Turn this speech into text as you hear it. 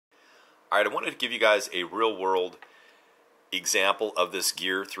Alright, I wanted to give you guys a real world example of this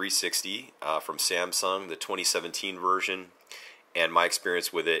Gear 360 from Samsung, the 2017 version, and my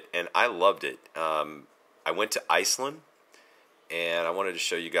experience with it, and I loved it. I went to Iceland, and I wanted to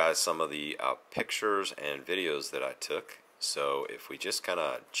show you guys some of the pictures and videos that I took. So if we just kind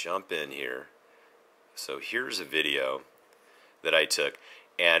of jump in here, so here's a video that I took,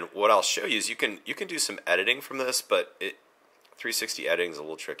 and what I'll show you is you can do some editing from this, but 360 editing is a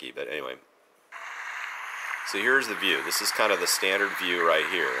little tricky, but anyway. So here's the view. This is kind of the standard view right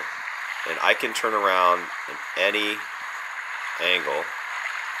here. And I can turn around in any angle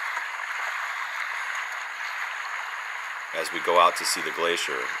as we go out to see the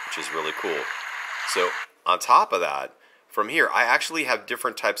glacier, which is really cool. So on top of that, from here, I actually have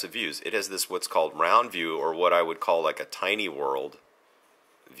different types of views. It has this what's called round view, or what I would call like a tiny world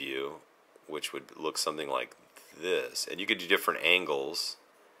view, which would look something like this. And you could do different angles,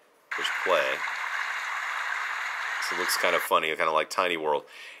 push play. So it looks kind of funny, kind of like tiny world.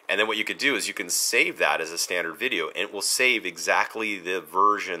 And then what you could do is you can save that as a standard video, and it will save exactly the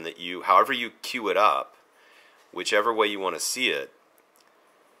version that you, however you queue it up, whichever way you want to see it.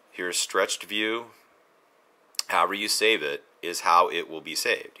 Here's stretched view. However you save it is how it will be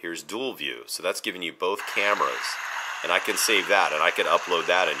saved. Here's dual view. So that's giving you both cameras. And I can save that, and I can upload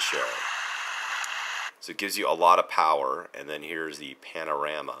that and share it. So it gives you a lot of power. And then here's the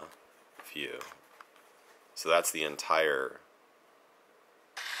panorama view. So that's the entire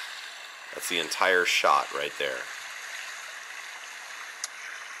shot right there.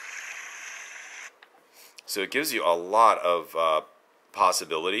 So it gives you a lot of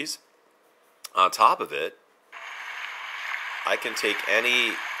possibilities. On top of it, I can take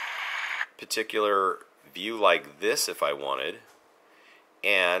any particular view like this if I wanted,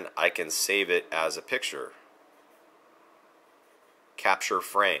 and I can save it as a picture. Capture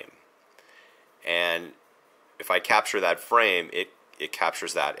frame. And if I capture that frame, it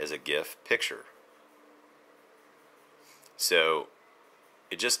captures that as a GIF picture. So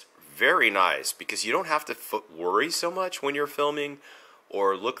it's just very nice, because you don't have to worry so much when you're filming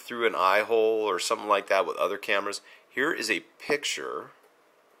or look through an eye hole or something like that with other cameras. Here is a picture.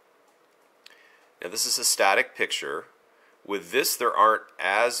 Now this is a static picture. With this, there aren't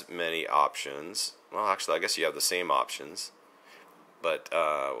as many options. Well, actually, I guess you have the same options. But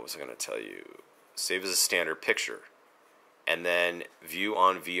what was I going to tell you? Save as a standard picture. And then view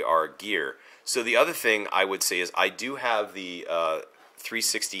on VR gear. So the other thing I would say is I do have the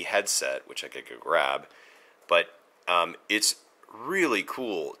 360 headset, which I could go grab. But it's really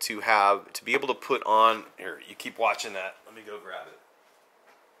cool to be able to put on. Here, you keep watching that. Let me go grab it.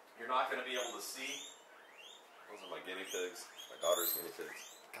 You're not going to be able to see. Those are my guinea pigs. My daughter's guinea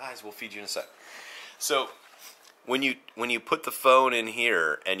pigs. Guys, we'll feed you in a sec. So when you put the phone in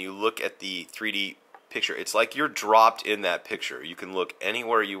here and you look at the 3D picture, it's like you're dropped in that picture. You can look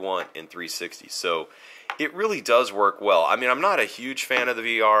anywhere you want in 360. So it really does work well. I mean, I'm not a huge fan of the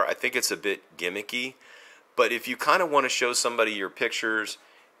VR. I think it's a bit gimmicky. But if you kind of want to show somebody your pictures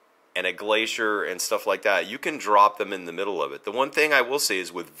and a glacier and stuff like that, you can drop them in the middle of it. The one thing I will say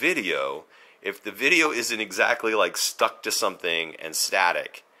is with video, if the video isn't exactly like stuck to something and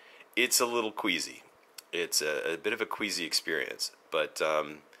static, it's a little queasy. It's a bit of a queasy experience. But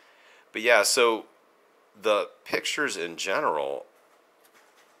yeah, so the pictures in general,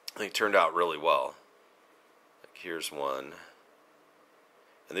 I think, turned out really well. Like, here's one.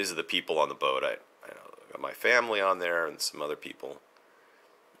 And these are the people on the boat. I know, I got my family on there and some other people.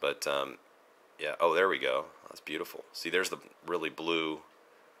 But, yeah, oh, there we go. That's beautiful. See, there's the really blue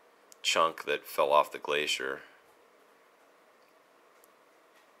chunk that fell off the glacier.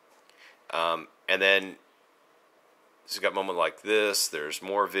 And then, so you got a moment like this. There's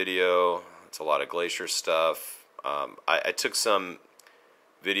more video. It's a lot of glacier stuff. I took some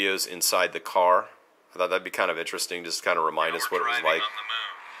videos inside the car. I thought that'd be kind of interesting, just kind of remind us what it was like. On the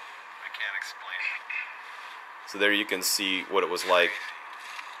moon. I can't explain it. So there you can see what it was like,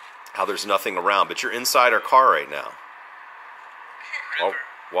 how there's nothing around, but you're inside our car right now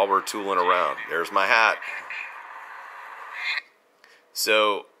while we're tooling around. There's my hat.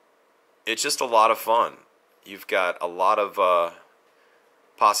 So it's just a lot of fun. You've got a lot of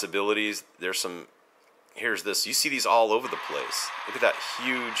possibilities. There's some, here's this. You see these all over the place. Look at that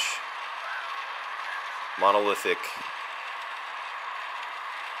huge monolithic.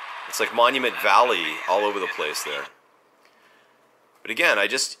 It's like Monument Valley all over the place there. But again,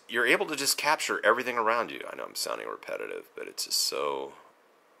 you're able to just capture everything around you. I know I'm sounding repetitive, but it's just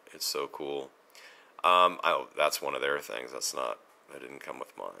it's so cool. Oh, that's one of their things. That didn't come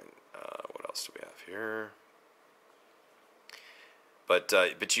with mine. What else do we have here?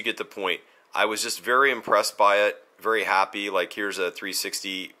 but you get the point. I was just very impressed by it, very happy. Like, here's a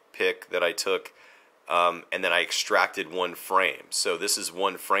 360 pic that I took, and then I extracted one frame. So this is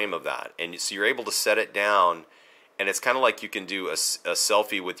one frame of that, and so you're able to set it down, and it's kind of like you can do a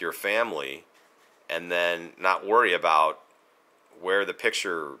selfie with your family, and then not worry about where the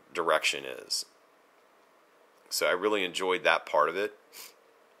picture direction is. So I really enjoyed that part of it.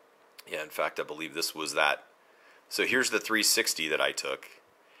 Yeah, in fact, I believe this was that. So here's the 360 that I took.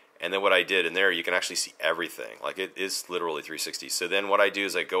 And then what I did in there, you can actually see everything. Like, it is literally 360. So then what I do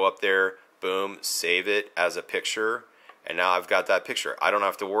is I go up there, boom, save it as a picture. And now I've got that picture. I don't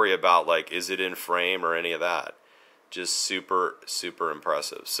have to worry about, like, is it in frame or any of that. Just super, super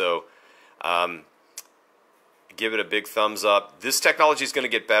impressive. So give it a big thumbs up. This technology is going to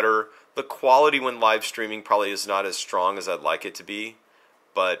get better. The quality when live streaming probably is not as strong as I'd like it to be.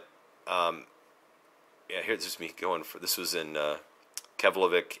 But, yeah, here's just me going for, this was in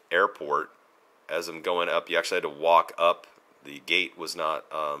Keflavik Airport. As I'm going up, you actually had to walk up. The gate was not,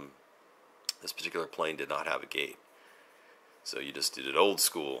 this particular plane did not have a gate. So you just did it old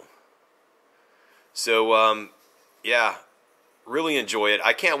school. So, yeah, really enjoy it.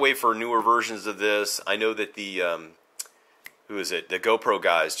 I can't wait for newer versions of this. I know that the, who is it? The GoPro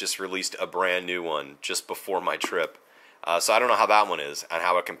guys just released a brand new one just before my trip. So I don't know how that one is and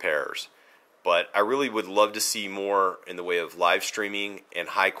how it compares. But I really would love to see more in the way of live streaming and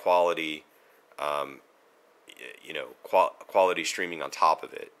high quality, you know, quality streaming on top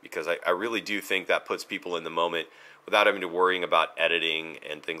of it. Because I really do think that puts people in the moment without having to worrying about editing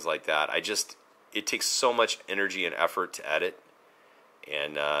and things like that. It takes so much energy and effort to edit.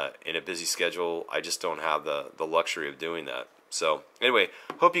 And in a busy schedule, I just don't have the luxury of doing that. So anyway,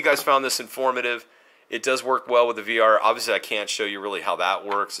 hope you guys found this informative. It does work well with the VR. Obviously, I can't show you really how that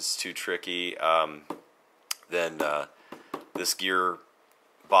works. It's too tricky. Then this gear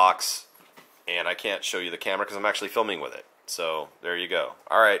box, and I can't show you the camera because I'm actually filming with it. So there you go.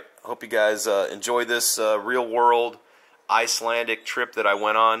 All right. Hope you guys enjoy this real-world Icelandic trip that I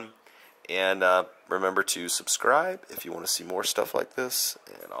went on. And remember to subscribe if you want to see more stuff like this.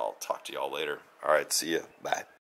 And I'll talk to y'all later. All right. See ya. Bye.